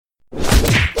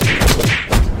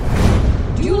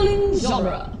Dueling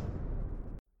genre.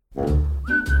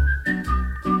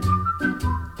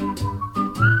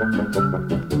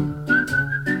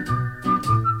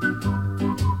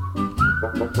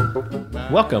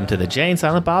 Welcome to the Jay and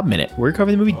Silent Bob Minute. We're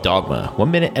covering the movie Dogma, 1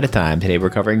 minute at a time. Today we're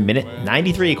covering minute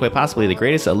 93, quite possibly the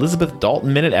greatest Elizabeth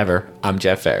Dalton minute ever. I'm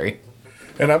Jeff Ferry.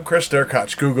 And I'm Chris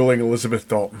Derkach, Googling Elizabeth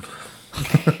Dalton.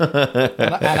 and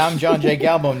I'm John J.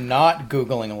 Galbo, not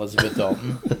Googling Elizabeth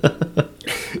Dalton.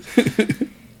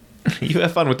 You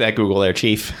have fun with that Google there,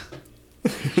 Chief.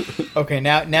 Okay,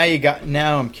 now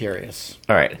I'm curious.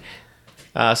 All right.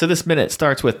 So this minute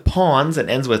starts with pawns and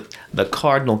ends with the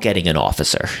cardinal getting an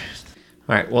officer.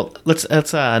 All right. Well, let's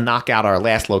knock out our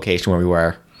last location where we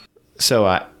were.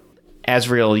 So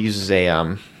Azrael uses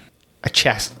a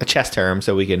chess term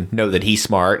so we can know that he's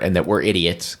smart and that we're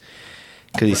idiots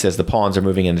because he says the pawns are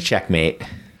moving into checkmate.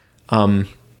 I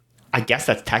guess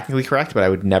that's technically correct, but I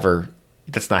would never.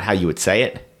 That's not how you would say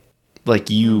it. Like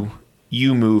you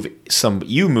move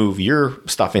your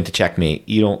stuff into checkmate.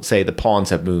 You don't say the pawns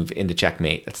have moved into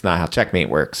checkmate. That's not how checkmate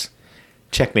works.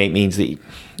 Checkmate means that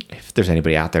if there's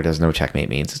anybody out there that doesn't know what checkmate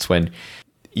means, it's when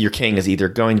your king is either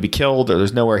going to be killed or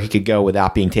there's nowhere he could go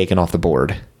without being taken off the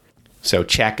board. So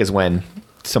check is when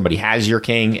somebody has your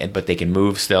king, but they can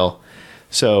move still.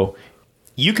 So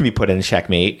you can be put in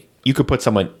checkmate. You could put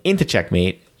someone into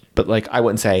checkmate, but like I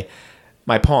wouldn't say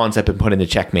my pawns have been put into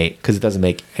checkmate because it doesn't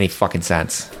make any fucking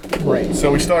sense. Right.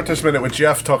 So we start this minute with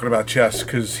Jeff talking about chess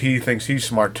because he thinks he's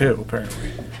smart too,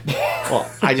 apparently.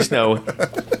 Well, I just know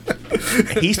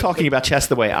he's talking about chess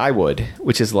the way I would,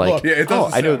 which is like, Look, yeah, it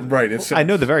doesn't I know, sound right. I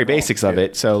know the very basics of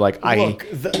it. So like, Look,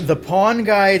 the pawn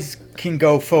guys can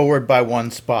go forward by one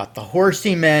spot. The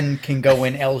horsey men can go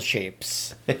in L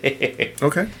shapes.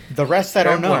 Okay. The rest I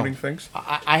don't I'm know. learning things.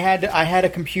 I had a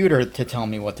computer to tell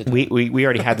me what to do. we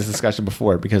already had this discussion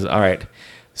before because all right,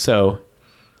 so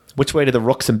which way do the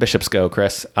rooks and bishops go,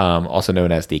 Chris? Also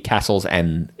known as the castles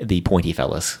and the pointy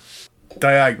fellas.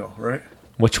 Diagonal, right?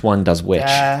 Which one does which?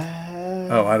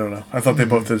 Oh, I don't know. I thought they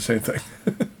both did the same thing.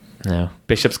 No,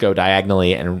 bishops go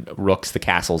diagonally, and rooks, the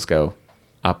castles go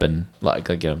up and like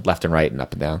left and right and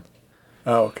up and down.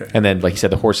 Oh, okay. And then, like you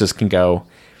said, the horses can go.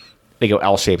 They go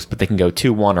L shapes, but they can go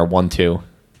 2-1 or 1-2.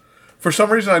 For some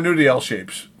reason, I knew the L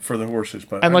shapes for the horses,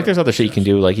 but And like, there's other shit you can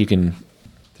do. Like you can,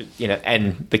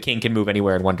 and the king can move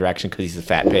anywhere in one direction because he's a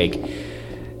fat pig.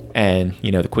 And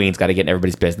the queen's got to get in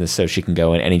everybody's business, so she can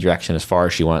go in any direction as far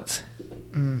as she wants.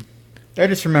 I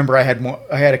just remember I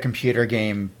had a computer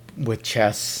game with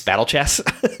chess. Battle chess.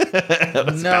 It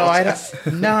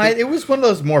was one of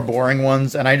those more boring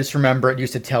ones, and I just remember it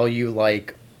used to tell you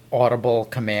like audible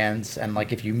commands, and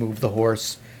like if you move the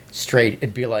horse straight,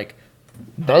 it'd be like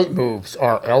knight moves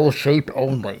are L shape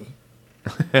only.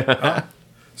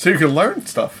 So you can learn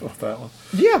stuff off that one.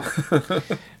 Yeah.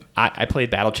 I played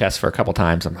battle chess for a couple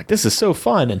times. I'm like, this is so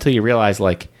fun until you realize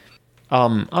like,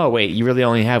 oh wait, you really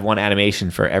only have one animation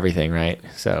for everything, right?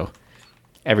 So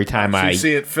every time you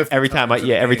see it 50 every time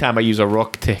I use a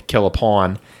rook to kill a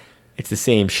pawn, it's the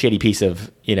same shitty piece of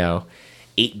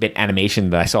 8-bit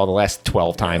animation that I saw the last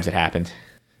 12 times it happened.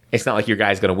 It's not like your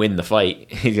guy's going to win the fight.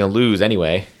 He's going to lose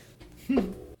anyway.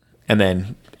 And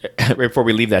then right before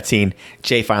we leave that scene,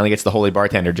 Jay finally gets the holy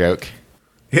bartender joke.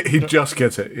 He just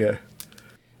gets it, yeah.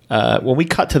 When we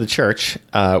cut to the church,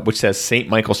 which says St.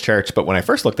 Michael's Church, but when I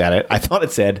first looked at it, I thought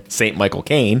it said St. Michael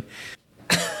Caine.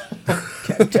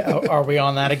 Are we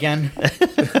on that again?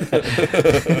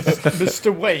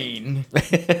 Mr. Wayne.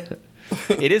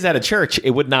 It is at a church.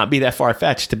 It would not be that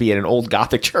far-fetched to be at an old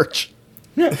Gothic church.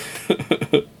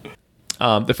 The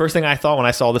first thing I thought when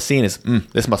I saw the scene is,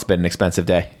 this must have been an expensive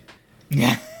day.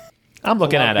 Yeah. I'm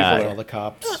looking at all the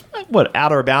cops. What,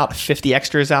 out or about 50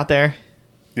 extras out there?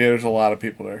 Yeah, there's a lot of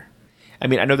people there. I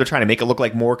mean, I know they're trying to make it look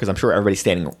like more because I'm sure everybody's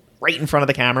standing right in front of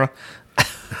the camera.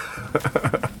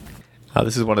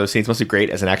 This is one of those scenes must be great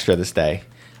as an extra this day.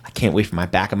 I can't wait for my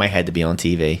back of my head to be on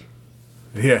TV.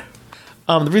 Yeah.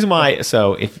 The reason why,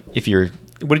 so if you're,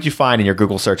 what did you find in your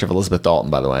Google search of Elizabeth Dalton,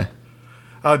 by the way?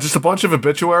 Just a bunch of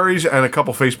obituaries and a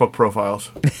couple Facebook profiles.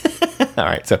 All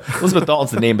right, so Elizabeth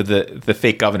Dalton's the name of the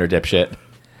fake governor dipshit.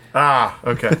 Ah,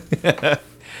 okay.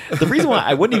 The reason why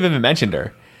I wouldn't even have mentioned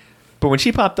her, but when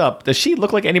she popped up, does she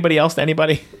look like anybody else to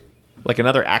anybody? Like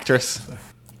another actress?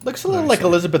 Looks a little like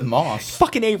Elizabeth Moss.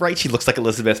 Fucking A right, she looks like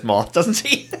Elizabeth Moss, doesn't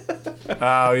she?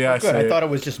 Oh, yeah, I see Good. I it. thought it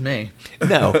was just me.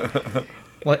 No.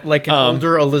 Like an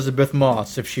older Elizabeth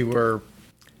Moss, if she were.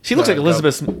 She looks like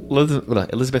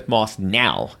Elizabeth Moss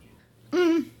now.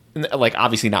 Like,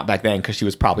 obviously not back then, because she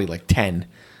was probably like 10.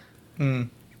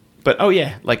 But, oh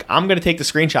yeah, like, I'm going to take the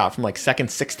screenshot from like second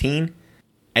 16.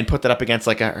 and put that up against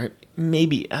like a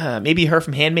maybe her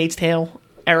from Handmaid's Tale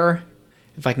era.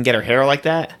 If I can get her hair like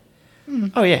that.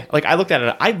 Oh yeah, like I looked at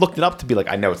it. I looked it up to be like,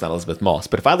 I know it's not Elizabeth Moss,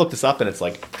 but if I look this up and it's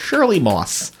like Shirley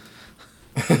Moss.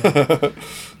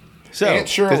 So Aunt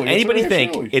Shirley. does anybody Aunt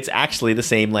think Shirley? it's actually the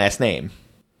same last name?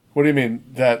 What do you mean?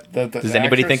 Does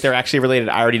anybody think they're actually related?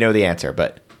 I already know the answer,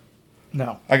 but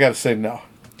No. I gotta say no.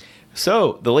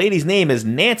 so the lady's name is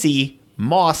Nancy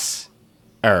Moss.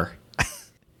 Oh,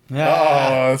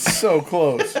 it's so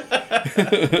close.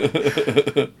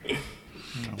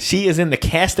 She is in the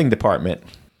casting department.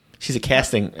 She's a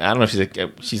casting. I don't know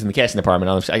if she's in the casting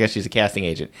department. I guess she's a casting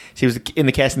agent. She was in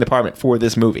the casting department for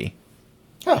this movie.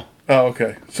 Huh. Oh,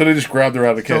 okay. So they just grabbed her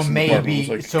out of the So casting department. It was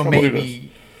maybe, like, come do this.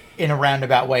 maybe, in a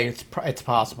roundabout way, it's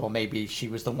possible. Maybe she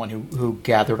was the one who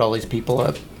gathered all these people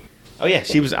up. Oh yeah,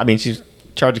 she was. I mean, she's in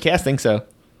charge of casting. So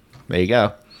there you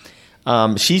go.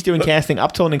 She's doing casting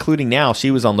up till and including now.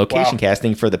 She was on location Wow.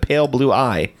 casting for The Pale Blue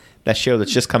Eye, that show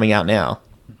that's just coming out now.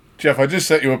 Jeff, I just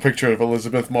sent you a picture of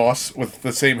Elizabeth Moss with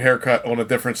the same haircut on a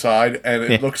different side, and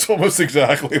it looks almost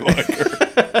exactly like her.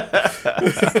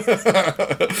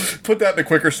 Put that in the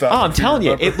quicker stop. Oh, I'm if you telling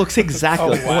you, remember. it looks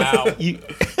exactly. Oh, wow. You,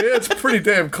 Yeah, it's pretty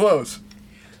damn close.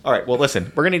 all right. Well,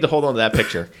 listen, we're gonna need to hold on to that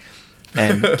picture.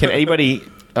 And can anybody,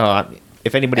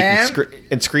 if anybody can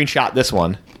screenshot this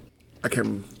one, I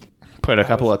can. put a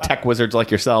couple of tech wizards like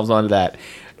yourselves onto that.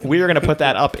 We are going to put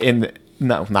that up in,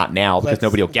 no, not now because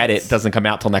nobody will get it. It doesn't come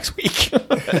out till next week.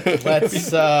 Let's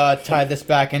tie this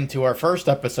back into our first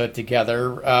episode together,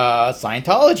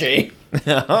 Scientology.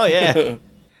 Oh, yeah.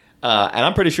 And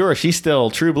I'm pretty sure she's still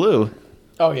True Blue.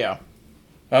 Oh, yeah.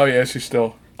 Oh yeah, she's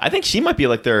still. I think she might be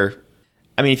like their,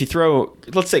 I mean, if you throw,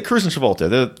 let's say Cruz and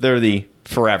Travolta, they're the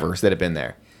forevers that have been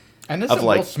there. And isn't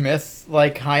like- Will Smith,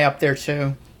 like, high up there,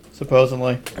 too,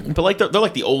 supposedly? But like they're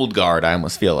like the old guard, I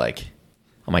almost feel like.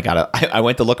 Oh my God, I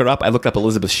went to look her up. I looked up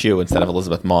Elizabeth Shue instead of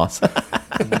Elizabeth Moss.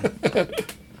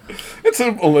 It's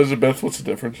Elizabeth. What's the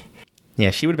difference?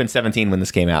 Yeah, she would have been 17 when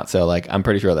this came out, so like I'm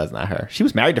pretty sure that's not her. She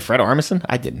was married to Fred Armisen?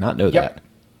 I did not know that.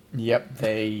 Yep,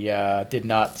 they did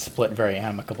not split very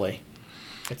amicably,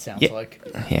 it sounds Yeah. like.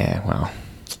 Yeah, well,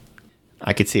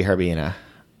 I could see her being a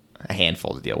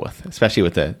handful to deal with, especially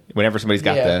with whenever somebody's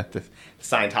got Yeah. the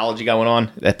Scientology going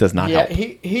on. That does not Yeah,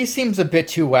 help. he seems a bit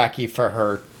too wacky for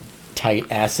her tight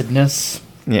acidness.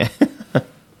 Yeah.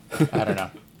 I don't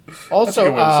know. That's a Also,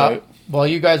 good way to say it. while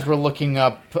you guys were looking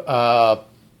up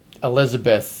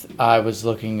Elizabeth, I was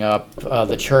looking up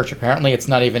the church. Apparently, it's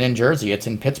not even in Jersey; it's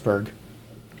in Pittsburgh.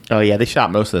 Oh yeah, they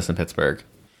shot most of this in Pittsburgh.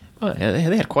 Oh, yeah,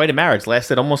 they had quite a marriage.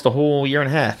 Lasted almost a whole year and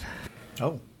a half.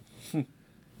 Oh, I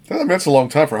mean, that's a long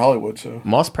time for Hollywood. So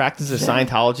Moss practices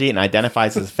Scientology and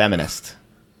identifies as a feminist.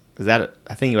 Is that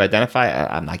a thing you identify?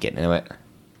 I'm not getting into it.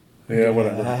 yeah,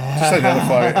 whatever. Just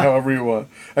identify it however you want.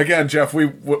 Again, Jeff, we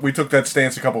took that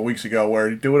stance a couple weeks ago where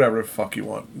you do whatever the fuck you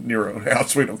want in your own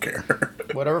house. We don't care.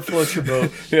 whatever floats your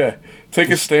boat. Yeah, take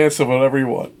a stance of whatever you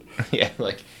want. Yeah,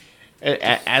 like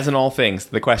as in all things,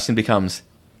 the question becomes: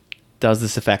 does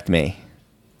this affect me?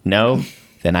 No,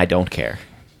 then I don't care.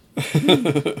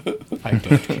 I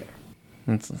don't care.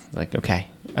 It's like okay,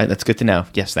 that's good to know.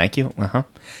 Yes, thank you.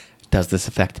 Does this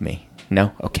affect me?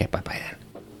 No. Okay, bye bye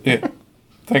then. Yeah.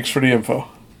 Thanks for the info.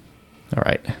 All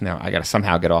right, now I gotta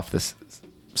somehow get off this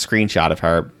screenshot of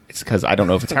her. It's because I don't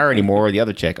know if it's her anymore or the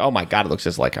other chick. Oh my God, it looks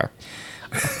just like her.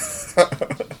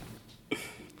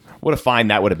 What a find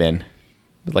that would have been.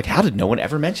 But like, how did no one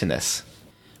ever mention this?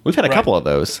 We've had a Right. couple of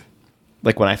those.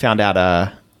 Like when I found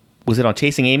out, was it on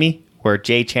Chasing Amy where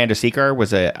Jay Chandrasekhar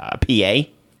was a PA?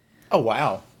 Oh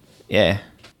wow. Yeah,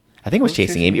 I think it was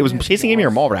Chasing Amy. It was Chasing Amy or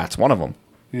Mallrats, one of them.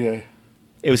 Yeah.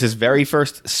 It was his very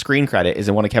first screen credit is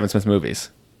in one of Kevin Smith's movies.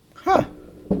 Huh.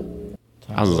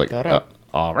 I was like, that up.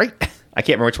 all right. I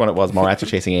can't remember which one it was, Mallrats or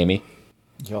Chasing Amy.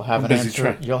 You'll have I'm an busy answer.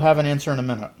 trying. You'll have an answer in a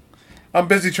minute. I'm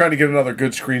busy trying to get another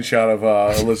good screenshot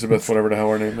of Elizabeth, whatever the hell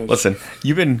her name is. Listen,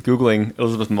 you've been Googling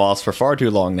Elizabeth Moss for far too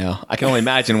long now. I can only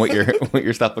imagine what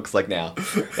your stuff looks like now.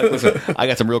 Like, listen, I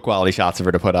got some real quality shots of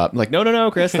her to put up. I'm like, no,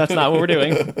 Chris, that's not what we're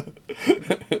doing.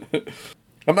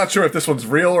 I'm not sure if this one's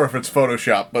real or if it's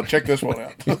Photoshop, but check this one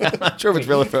out. I'm not sure if it's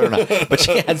real or not. But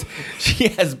she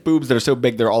has boobs that are so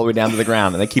big they're all the way down to the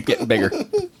ground, and they keep getting bigger.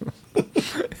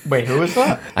 Wait, who is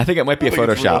that? I think it might be a I think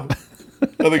it's Photoshop.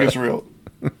 I think it's real.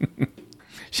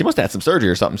 She must have had some surgery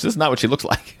or something. So this is not what she looks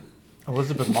like.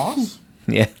 Elizabeth Moss?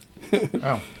 Yeah,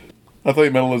 Oh. I thought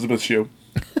you meant Elizabeth Shue.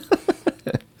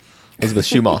 Elizabeth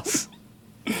Shue Moss.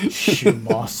 Shoe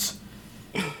Moss.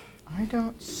 I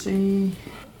don't see.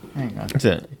 Hang on. That's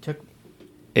it. It took.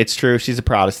 It's true. She's a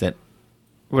Protestant.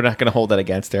 We're not going to hold that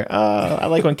against her. I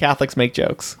like when Catholics make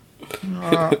jokes.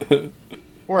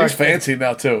 Or He's fancy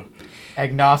now too.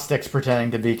 agnostics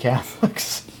pretending to be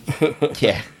Catholics.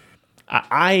 Yeah.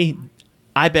 I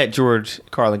bet George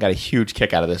Carlin got a huge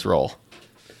kick out of this role.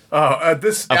 Oh,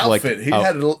 this Of outfit. He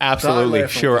had a absolutely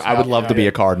sure. I would love to be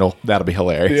a cardinal. That'll be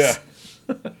hilarious.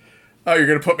 Yeah. Oh, you're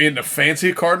gonna put me in the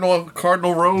fancy cardinal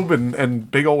robe and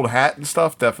big old hat and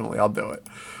stuff? Definitely, I'll do it.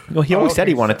 Well, he always said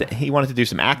he okay, wanted to do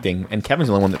some acting, and Kevin's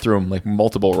the only one that threw him like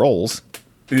multiple roles.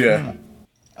 Yeah.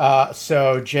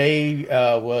 So Jay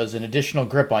was an additional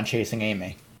grip on Chasing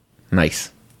Amy.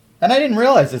 Nice. And I didn't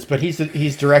realize this, but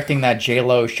he's directing that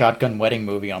J-Lo Shotgun Wedding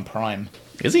movie on Prime.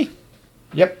 Is he?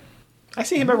 Yep. I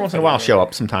see him every once in a while show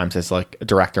up sometimes as like a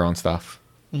director on stuff.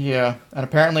 Yeah, and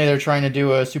apparently they're trying to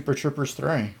do a Super Troopers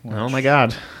 3. Oh my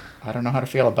god. I don't know how to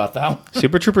feel about that one.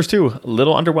 Super Troopers 2, a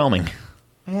little underwhelming.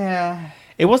 Yeah.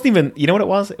 It wasn't even, you know what it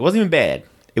was? It wasn't even bad.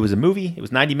 It was a movie. It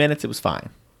was 90 minutes. It was fine.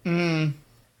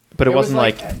 But it wasn't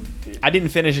like, I didn't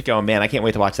finish it going, man, I can't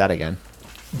wait to watch that again.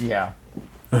 Yeah.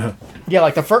 Yeah,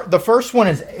 like the first one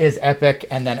is epic,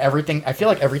 and then everything. I feel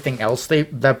like everything else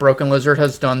that Broken Lizard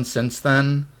has done since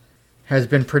then has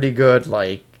been pretty good.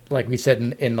 Like we said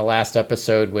in the last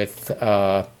episode with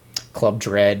Club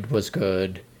Dread was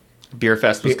good. Beer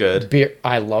Fest was good.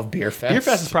 I love Beer Fest. Beer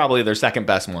Fest is probably their second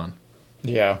best one.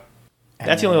 Yeah.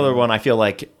 That's the only other one I feel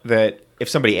like that if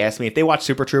somebody asked me, if they watched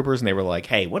Super Troopers and they were like,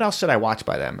 hey, what else should I watch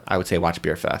by them? I would say watch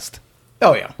Beer Fest.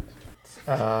 Oh,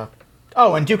 yeah.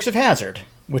 And Dukes of Hazzard,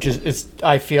 which is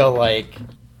I feel like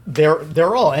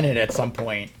they're all in it at some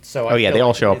point. So Oh, yeah, feel they all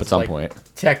like show up it's at some like point.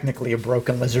 Technically a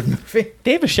Broken Lizard movie.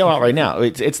 They have a show out right now.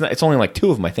 It's only like two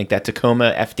of them, I think. That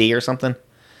Tacoma FD or something.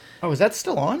 Oh, is that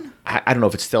still on? I don't know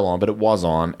if it's still on, but it was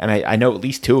on. And I know at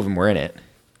least two of them were in it.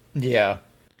 Yeah.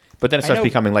 But then it starts know-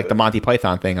 becoming like the Monty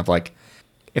Python thing of like,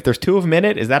 if there's two of them in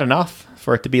it, is that enough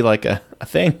for it to be like a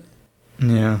thing?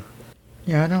 Yeah.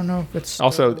 Yeah, I don't know if it's...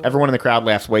 Also, everyone in the crowd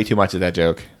laughs way too much at that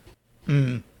joke.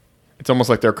 It's almost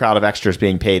like they're a crowd of extras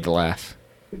being paid to laugh.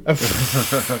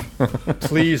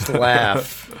 Please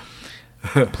laugh.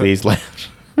 Please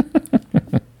laugh.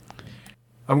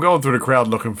 I'm going through the crowd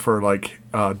looking for like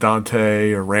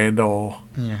Dante or Randall.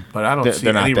 Yeah. But I don't see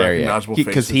They're not any there yet. recognizable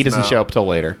Because faces. he doesn't no. show up till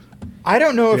later. I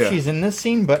don't know if Yeah. she's in this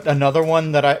scene, but another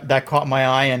one that caught my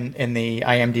eye in the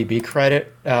IMDb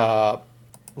credit,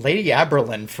 Lady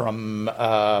Aberlin from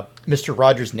Mr.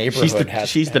 Rogers' Neighborhood.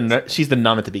 She's the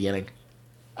nun at the beginning.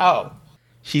 Oh.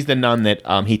 She's the nun that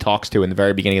he talks to in the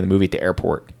very beginning of the movie at the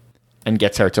airport and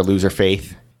gets her to lose her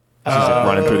faith. She's like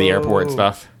running through the airport and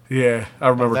stuff. Yeah, I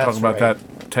remember That's talking about right.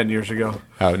 that 10 years ago.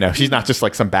 Oh, no. She's not just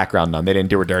like some background nun. They didn't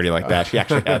do her dirty like that. She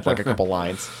actually had like a couple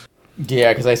lines.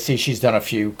 Yeah, because I see she's done a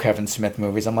few Kevin Smith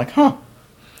movies. I'm like, huh,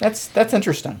 that's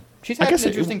interesting. She's had guess an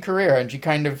interesting career, and she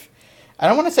kind of, I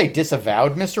don't want to say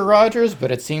disavowed Mr. Rogers,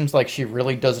 but it seems like she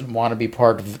really doesn't want to be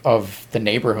part of the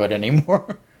neighborhood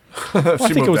anymore. Well, I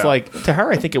think moved it was out. like, to her,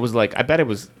 I think it was like, I bet it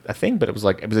was a thing, but it was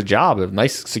like, it was a job, a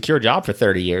nice, secure job for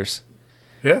 30 years.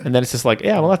 Yeah. And then it's just like,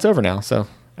 yeah, well, that's over now. So,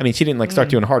 I mean, she didn't like start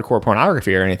doing hardcore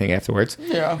pornography or anything afterwards,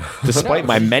 Yeah. despite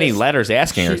my many letters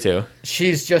asking her to.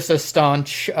 She's just a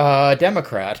staunch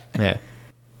Democrat, Yeah.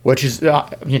 which is,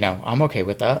 I'm okay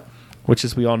with that. Which,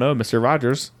 as we all know, Mr.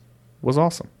 Rogers was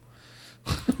awesome.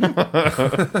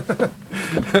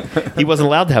 He wasn't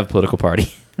allowed to have a political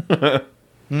party.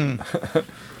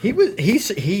 He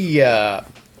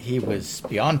was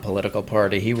beyond political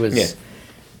party. He was Yeah.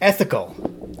 ethical.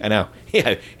 I know.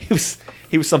 Yeah, he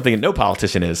was something that no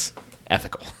politician is.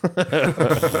 Ethical.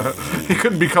 He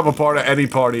couldn't become a part of any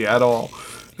party at all.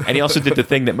 And he also did the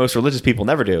thing that most religious people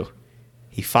never do.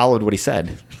 He followed what he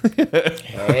said.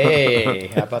 Hey,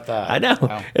 how about that? I know.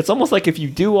 Wow. It's almost like if you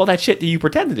do all that shit that you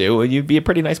pretend to do, you'd be a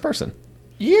pretty nice person.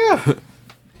 Yeah.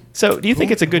 So, do you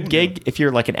think it's a good gig if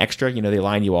you're like an extra? You know, they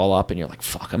line you all up and you're like,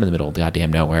 fuck, I'm in the middle of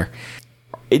goddamn nowhere.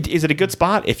 Is it a good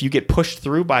spot if you get pushed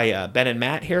through by Ben and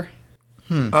Matt here?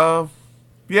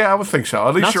 Yeah, I would think so.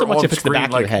 At least Not you're so much on if it's the screen, back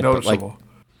of your like, head, but like, noticeable.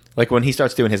 like when he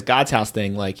starts doing his God's House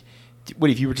thing, like, what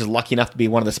if you were just lucky enough to be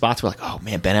one of the spots where like, oh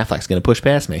man, Ben Affleck's going to push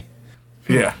past me?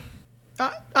 Yeah.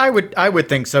 I would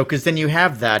think so, because then you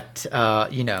have that,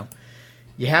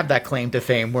 you have that claim to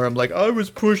fame where I'm like, I was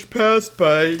pushed past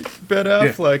by Ben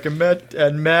Affleck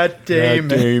and Matt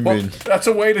Damon. Well, that's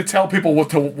a way to tell people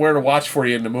where to watch for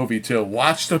you in the movie, too.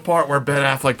 Watch the part where Ben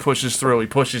Affleck pushes through. He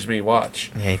pushes me,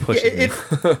 watch. Yeah, he pushes me.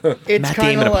 It's Matt kind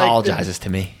Damon of like, apologizes to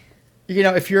me.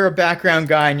 if you're a background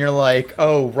guy and you're like,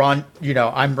 oh, Ron,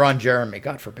 I'm Ron Jeremy,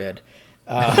 God forbid.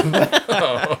 For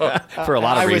a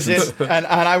lot of reasons.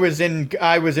 I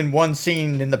was in one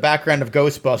scene in the background of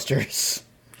Ghostbusters.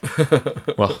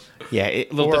 Well, yeah, a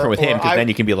little Or- different with him or because I- then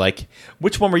you can be like,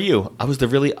 which one were you? I was the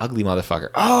really ugly motherfucker.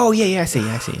 Oh, yeah, I see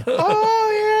you.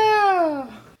 Oh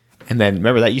And then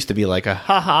remember that used to be like a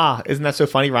ha ha, isn't that so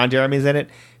funny? Ron Jeremy's in it.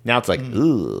 Now it's like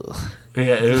ooh.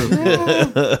 Yeah.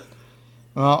 Ew.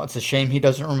 Well, it's a shame he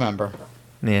doesn't remember.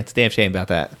 Yeah, it's a damn shame about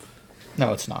that.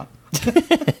 No, it's not.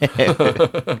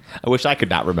 I wish I could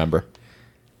not remember.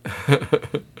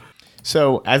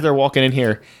 So as they're walking in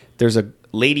here, there's a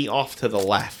lady off to the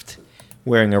left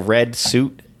wearing a red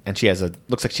suit, and she has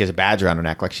looks like she has a badge around her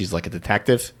neck, like she's like a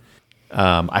detective.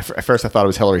 At first I thought it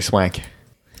was Hilary Swank.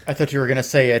 I thought you were going to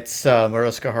say it's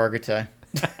Mariska Hargitay.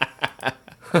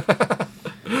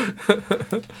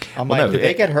 I'm like, no, did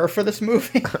they get her for this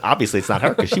movie? Obviously it's not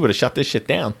her, because she would have shut this shit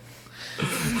down.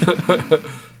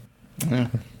 Yeah.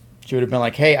 She would have been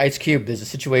like, hey, Ice Cube, there's a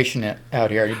situation out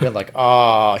here. And you'd been like,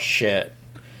 oh, shit.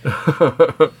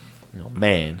 Oh,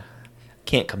 man.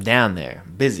 Can't come down there.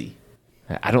 I'm busy.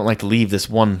 I don't like to leave this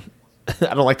one.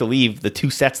 I don't like to leave the 2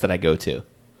 sets that I go to.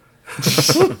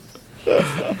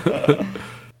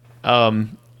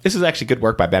 This is actually good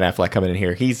work by Ben Affleck coming in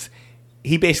here. He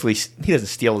doesn't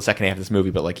steal the second half of this movie,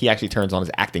 but like he actually turns on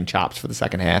his acting chops for the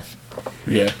second half.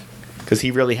 Yeah. Because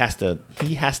he really has to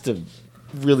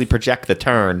really project the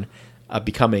turn of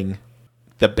becoming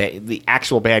the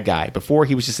actual bad guy. Before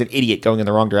he was just an idiot going in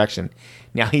the wrong direction.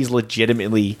 Now he's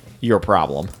legitimately your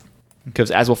problem.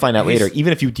 Because as we'll find out later,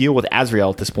 even if you deal with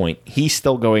Azrael at this point, he's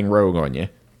still going rogue on you.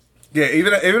 Yeah,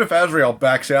 even if Azrael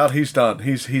backs out, he's done.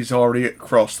 He's already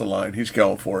crossed the line. He's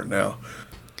going for it now.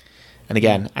 And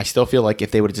again, I still feel like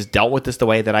if they would have just dealt with this the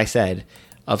way that I said,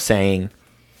 of saying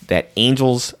that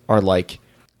angels are like,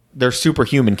 they're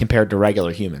superhuman compared to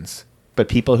regular humans, but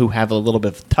people who have a little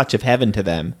bit of touch of heaven to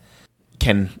them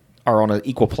are on an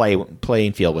equal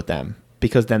playing field with them,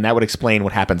 because then that would explain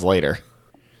what happens later.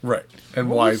 Right. And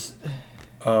why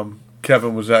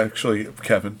Kevin was actually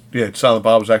Silent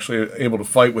Bob was actually able to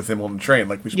fight with him on the train,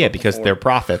 like we spoke because before. they're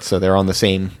prophets, so they're on the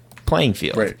same playing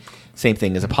field. Right. Same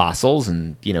thing as apostles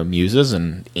and muses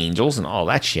and angels and all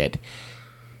that shit.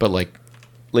 But like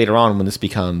later on, when this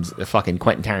becomes a fucking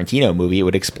Quentin Tarantino movie, it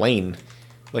would explain.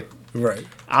 Like, right.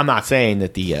 I'm not saying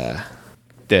that the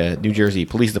New Jersey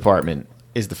Police Department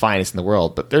is the finest in the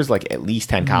world, but there's like at least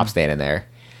 10 cops standing there,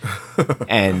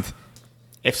 and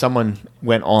if someone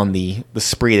went on the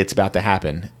spree that's about to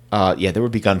happen, there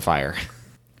would be gunfire.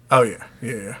 Oh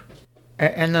yeah.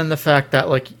 And then the fact that,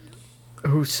 like,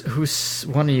 who's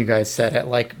one of you guys said it,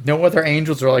 like, no other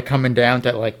angels are, like, coming down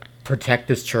to, like, protect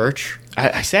this church.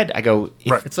 I go...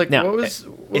 Right. It's like, now, what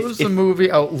was the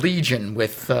movie? Oh, Legion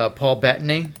with Paul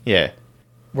Bettany. Yeah.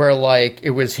 Where, like,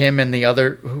 it was him and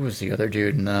who was the other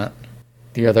dude in that?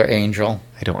 The other angel.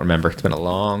 I don't remember. It's been a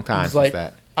long time since like,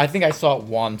 that. I think I saw it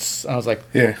once. And I was like,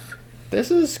 Yeah.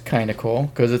 this is kind of cool,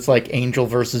 because it's like angel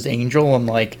versus angel, and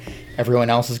like everyone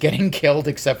else is getting killed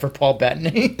except for Paul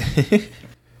Bettany.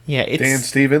 Yeah, it's... Dan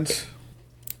Stevens.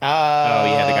 Oh,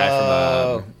 yeah, the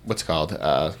guy from... what's it called?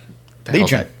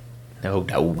 Legion. No.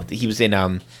 He was in...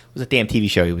 what was a damn TV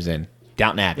show he was in?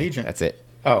 Downton Abbey. Legion. That's it.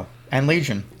 Oh, and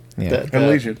Legion. Yeah. And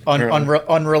Legion.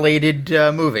 Unrelated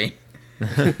movie.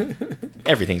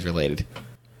 Everything's related.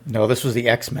 No, this was the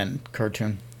X-Men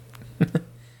cartoon.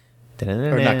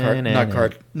 Or not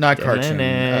cartoon,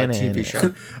 TV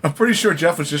show. I'm pretty sure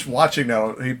Jeff was just watching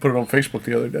now. He put it on Facebook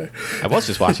the other day. I was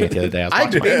just watching it the other day. I was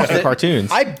watching binged fucking it.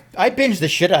 cartoons. I binged the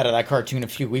shit out of that cartoon a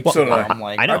few weeks So ago. did I. I'm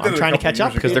like, I know. I did I'm it a trying to couple catch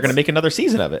up years because ago. they're going to make another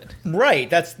season of it. right.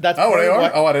 That's Oh, part they of are?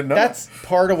 why- Oh, I didn't know That's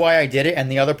part of why I did it,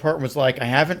 and the other part was like, I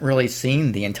haven't really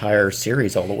seen the entire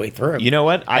series all the way through. You know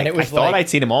what? I And it was thought like- I'd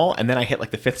seen them all, and then I hit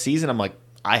like the 5th season. I'm like,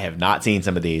 I have not seen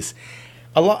some of these.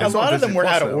 A lot It's on of them Disney were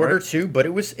Plus out of though, order right? too, but it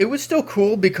was still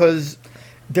cool because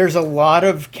there's a lot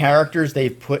of characters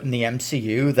they've put in the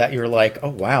MCU that you're like, oh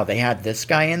wow, they had this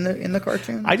guy in the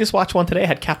cartoon. I just watched one today. It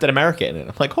had Captain America in it.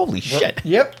 I'm like, holy shit.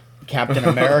 Yep. Captain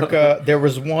America. There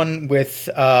was one with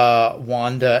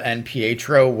Wanda and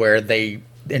Pietro where they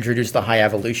introduced the High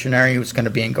Evolutionary who's going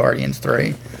to be in Guardians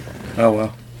 3. Oh well.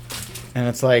 Mm-hmm. And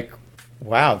it's like,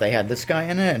 wow, they had this guy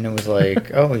in it, and it was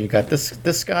like, oh, you got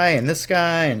this guy and this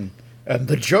guy and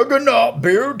the Juggernaut,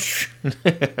 bitch.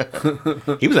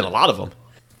 He was in a lot of them.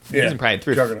 He Yeah. was in probably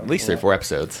Juggernaut. at least 3 or 4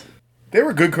 episodes. They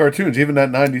were good cartoons. Even that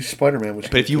 '90s Spider-Man was.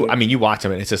 But if you, you watch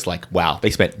them and it's just like, wow, they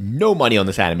spent no money on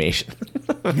this animation.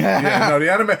 yeah, no,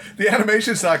 the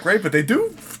animation's not great, but they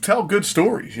do tell good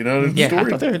stories. You know, the I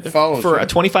story thought they're follows for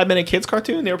it. a 25-minute kids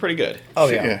cartoon, they were pretty good. Oh,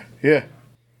 yeah. Yeah.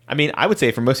 I mean, I would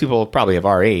say for most people probably of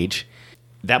our age,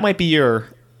 that might be your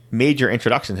major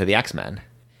introduction to the X-Men.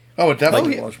 Oh, it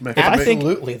definitely Like, was. Man. If I think,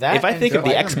 Absolutely, that if I and think of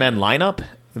the Spider-Man. X-Men lineup,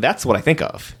 that's what I think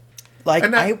of. Like,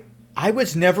 And that- I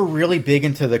was never really big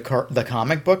into the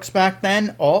comic books back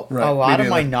then. Right, A lot me of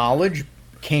my neither. knowledge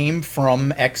came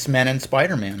from X-Men and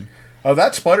Spider-Man. Oh,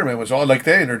 that Spider-Man was all like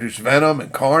they introduced Venom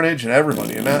and Carnage and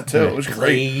everybody in that too. It was great.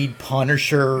 Blade,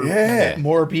 Punisher, Yeah.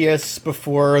 Morbius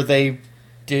before they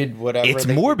did whatever. It's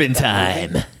they Morbin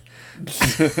time.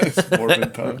 It's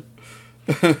Morbid time.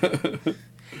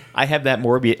 I have that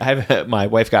Morbius. My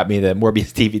wife got me the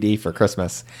Morbius DVD for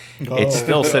Christmas. It's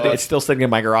still sitting. It's still sitting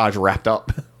in my garage, wrapped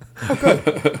up.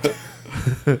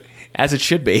 As it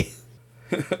should be.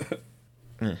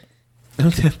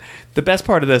 The best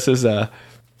part of this is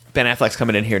Ben Affleck's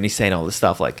coming in here and he's saying all this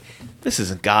stuff like, "This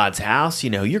isn't God's house. You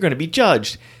know, you're going to be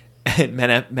judged." And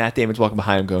Matt Damon's walking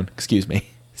behind him, going, "Excuse me,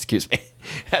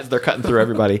 as they're cutting through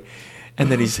everybody.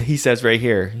 And then he says right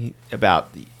here about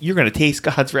you're going to taste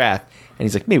God's wrath, and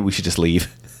he's like, maybe we should just leave.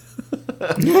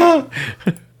 That's not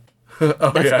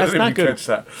good.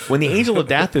 That. When the angel of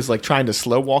death is like trying to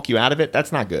slow walk you out of it,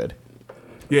 that's not good.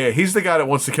 Yeah, he's the guy that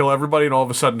wants to kill everybody, and all of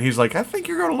a sudden he's like, I think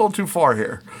you're going a little too far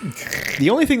here. The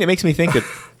only thing that makes me think that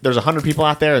there's 100 people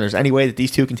out there and there's any way that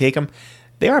these two can take them,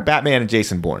 they are Batman and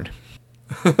Jason Bourne.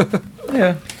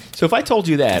 Yeah. So if I told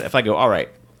you that, if I go, all right,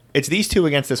 it's these two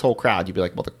against this whole crowd, you'd be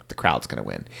like, well, the crowd's going to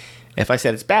win. If I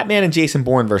said it's Batman and Jason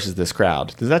Bourne versus this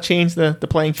crowd, does that change the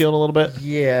playing field a little bit?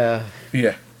 Yeah.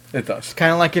 Yeah, it does.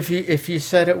 Kind of like if you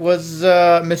said it was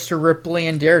Mr. Ripley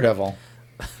and Daredevil.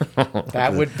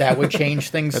 that would change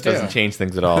things That too. doesn't change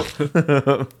things at all.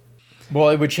 Well,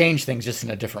 it would change things just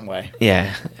in a different way.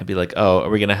 Yeah, I'd be like, oh, are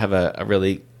we going to have a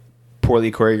really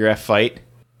poorly choreographed fight?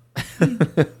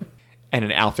 And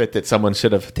an outfit that someone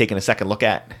should have taken a second look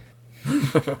at?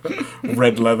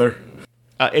 Red leather.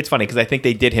 It's funny because I think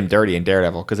they did him dirty in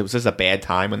Daredevil because it was just a bad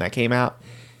time when that came out.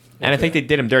 And I think they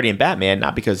did him dirty in Batman,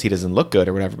 not because he doesn't look good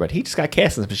or whatever, but he just got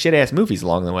cast in some shit-ass movies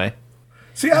along the way.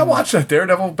 See, I watched that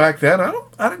Daredevil back then.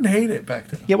 I didn't hate it back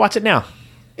then. Yeah, watch it now.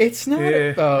 It's not.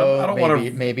 Yeah, I don't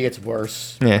wanna- Maybe it's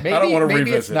worse. Yeah. Maybe, I don't wanna maybe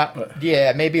revisit, It's not. but-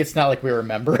 Yeah, maybe it's not like we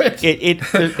remember it.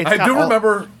 It's I got do all-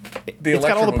 remember the it's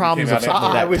got all the Electro movie problems came of out something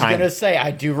after that I was time. gonna say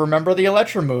I do remember the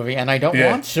Electra movie, and I don't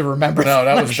Yeah. want to remember. No, the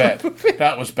that was Electra bad. movie.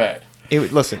 That was bad.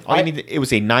 Listen, it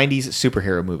was a 90s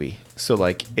superhero movie. So,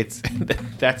 like, it's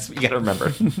that's you got to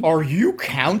remember. Are you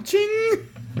counting?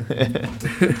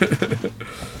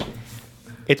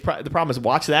 The problem is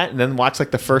watch that and then watch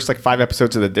like the first like 5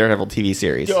 episodes of the Daredevil TV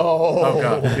series. Oh,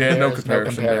 God. Yeah, no There's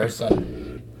comparison.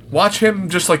 comparison. Watch him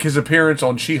just like his appearance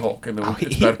on She-Hulk, and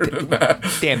it's better than that.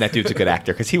 Damn, that dude's a good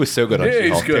actor because he was so good on Yeah, he's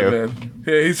She-Hulk good, too. man.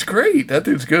 Yeah, he's great. That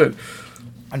dude's good.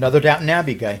 Another Downton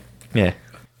Abbey guy. Yeah.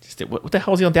 What the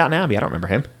hell is he on Downton Abbey? I don't remember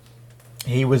him.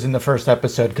 He was in the first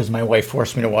episode because my wife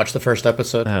forced me to watch the first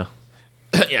episode. Oh.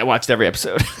 Yeah, I watched every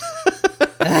episode.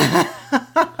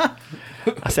 I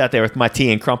sat there with my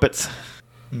tea and crumpets.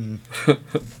 I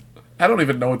don't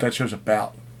even know what that show's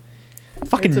about.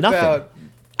 Fucking It's nothing. about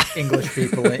English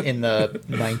people in the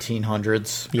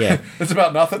 1900s. Yeah. It's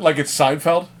about nothing. Like it's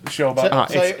Seinfeld. The show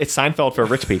about. It's Seinfeld for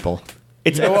rich people.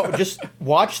 It's You know what? Just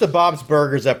watch the Bob's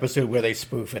Burgers episode where they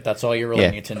spoof it. That's all you really Yeah.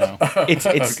 need to know. it's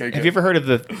Okay, have good. you ever heard of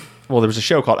well, there was a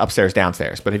show called Upstairs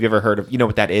Downstairs, but have you ever heard of, you know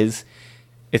what that is?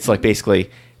 It's like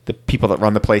basically the people that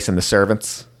run the place and the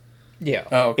servants. Yeah.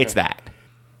 Oh, okay. It's that.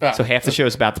 Ah, So half the show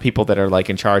is about the people that are like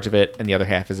in charge of it, and the other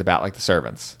half is about like the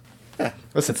servants.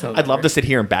 Listen, sounds I'd love great. to sit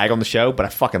here and bag on the show, but I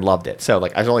fucking loved it. So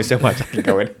like, there's only so much I can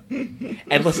go in.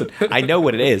 And listen, I know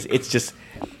what it is. It's just,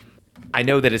 I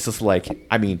know that it's just like,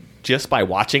 I mean, just by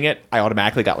watching it, I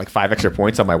automatically got like 5 extra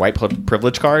points on my white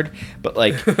privilege card. But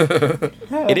like,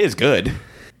 it is good.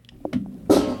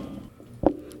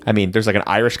 I mean, there's like an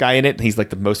Irish guy in it. He's like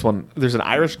the most one. There's an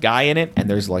Irish guy in it, and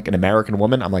there's like an American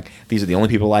woman. I'm like, these are the only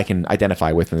people I can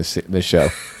identify with in this show.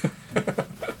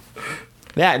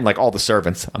 That and like all the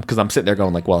servants, because I'm sitting there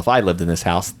going like, well, if I lived in this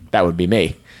house, that would be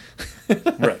me.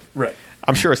 Right.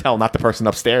 I'm sure as hell not the person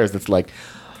upstairs that's like,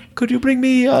 could you bring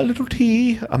me a little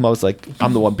tea? I'm always like,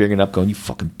 I'm the one bringing it up going, you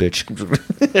fucking bitch.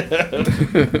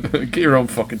 Get your own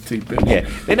fucking tea, bitch. Yeah,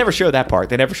 they never show that part.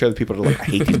 They never show the people that are like, I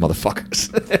hate these motherfuckers.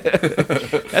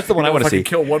 That's the one I want to If I see. could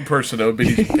kill one person, it would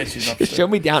be these bitches upstairs. Show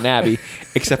me Downton Abbey,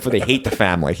 except for they hate the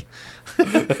family.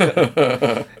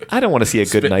 I don't want to see a good,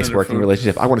 Spitting nice in their working food.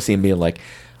 relationship. I want to see him being like,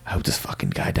 I hope this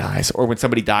fucking guy dies. Or when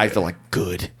somebody dies, they're like,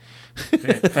 good.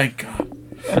 Yeah, thank God.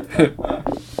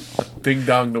 Ding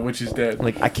dong, the witch is dead.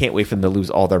 Like, I can't wait for them to lose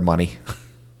all their money.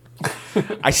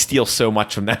 I steal so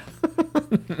much from them.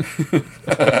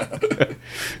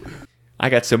 I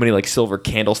got so many like silver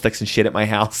candlesticks and shit at my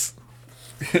house.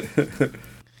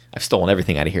 I've stolen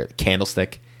everything out of here.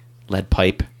 Candlestick, lead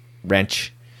pipe,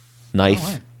 wrench, knife,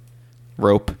 Oh, wow.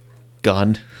 rope,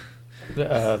 gun.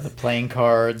 The playing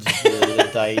cards,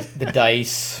 the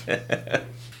dice,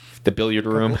 The billiard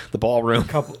room, the ballroom.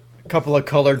 couple of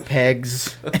colored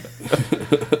pegs.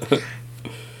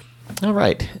 All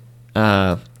right.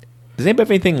 Does anybody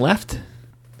have anything left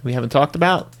that we haven't talked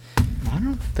about? I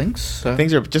don't think so.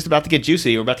 Things are just about to get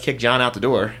juicy. We're about to kick John out the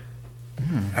door.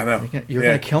 I know. You're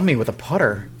going to kill me with a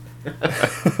putter.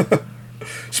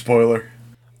 Spoiler.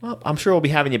 Well, I'm sure we'll be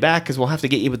having you back because we'll have to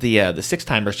get you with the Six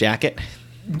Timers jacket.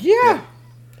 Yeah.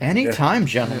 Anytime,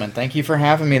 gentlemen. Thank you for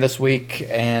having me this week.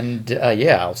 And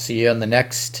yeah, I'll see you on the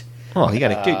next. Oh, you got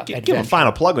to give a adventure.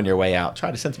 final plug on your way out.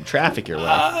 Try to send some traffic your way.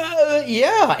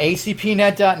 Yeah,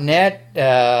 acpnet.net.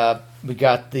 We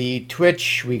got the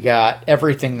Twitch. We got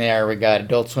everything there. We got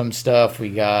Adult Swim stuff. We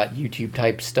got YouTube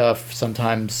type stuff.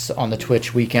 Sometimes on the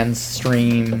Twitch weekends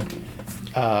stream.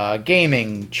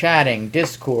 Gaming, chatting,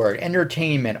 Discord,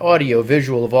 entertainment, audio,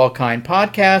 visual of all kind,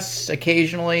 podcasts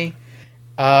occasionally.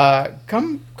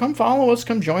 Come follow us.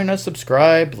 Come join us.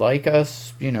 Subscribe, like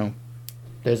us.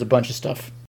 There's a bunch of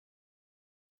stuff.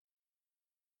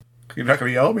 You're not going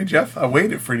to yell at me, Jeff? I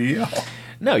waited for you to yell.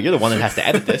 No, you're the one that has to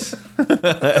edit this.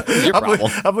 It's your problem.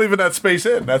 I'm leaving that space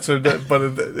in. But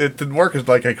it didn't work as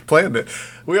like I planned it.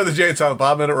 We are the Jay and Silent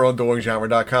Bob Minute. We're on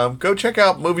DuelingGenre.com. Go check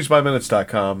out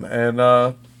moviesbyminutes.com and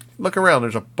look around.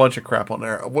 There's a bunch of crap on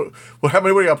there. How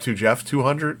many are you up to, Jeff?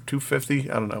 200? 250?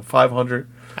 I don't know. 500?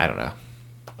 I don't know.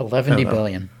 11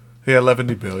 billion. Yeah, 11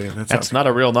 billion. That's not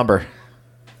a real number.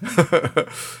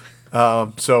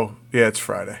 So, yeah, it's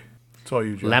Friday. It's all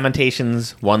you, Jeff.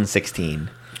 Lamentations 1:16.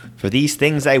 For these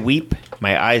things I weep,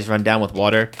 my eyes run down with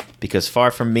water, because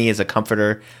far from me is a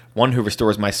comforter, one who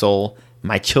restores my soul.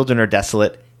 My children are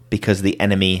desolate, because the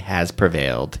enemy has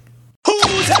prevailed.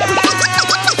 Who's house?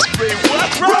 Say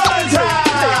what? Runs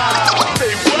house.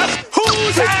 Say what?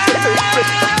 Who's house?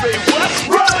 Say what?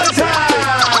 Runs house.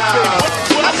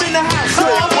 I'm in the house.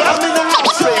 Say what? I'm in the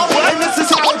house. Say what? And this is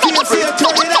how DMC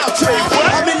turn it out. Say what?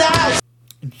 I'm in the house.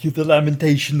 Hear the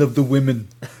lamentation of the women.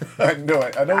 I know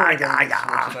it. I know we're going to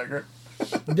Schwarzenegger.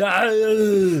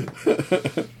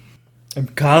 I'm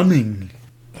coming.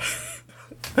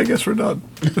 I guess we're done.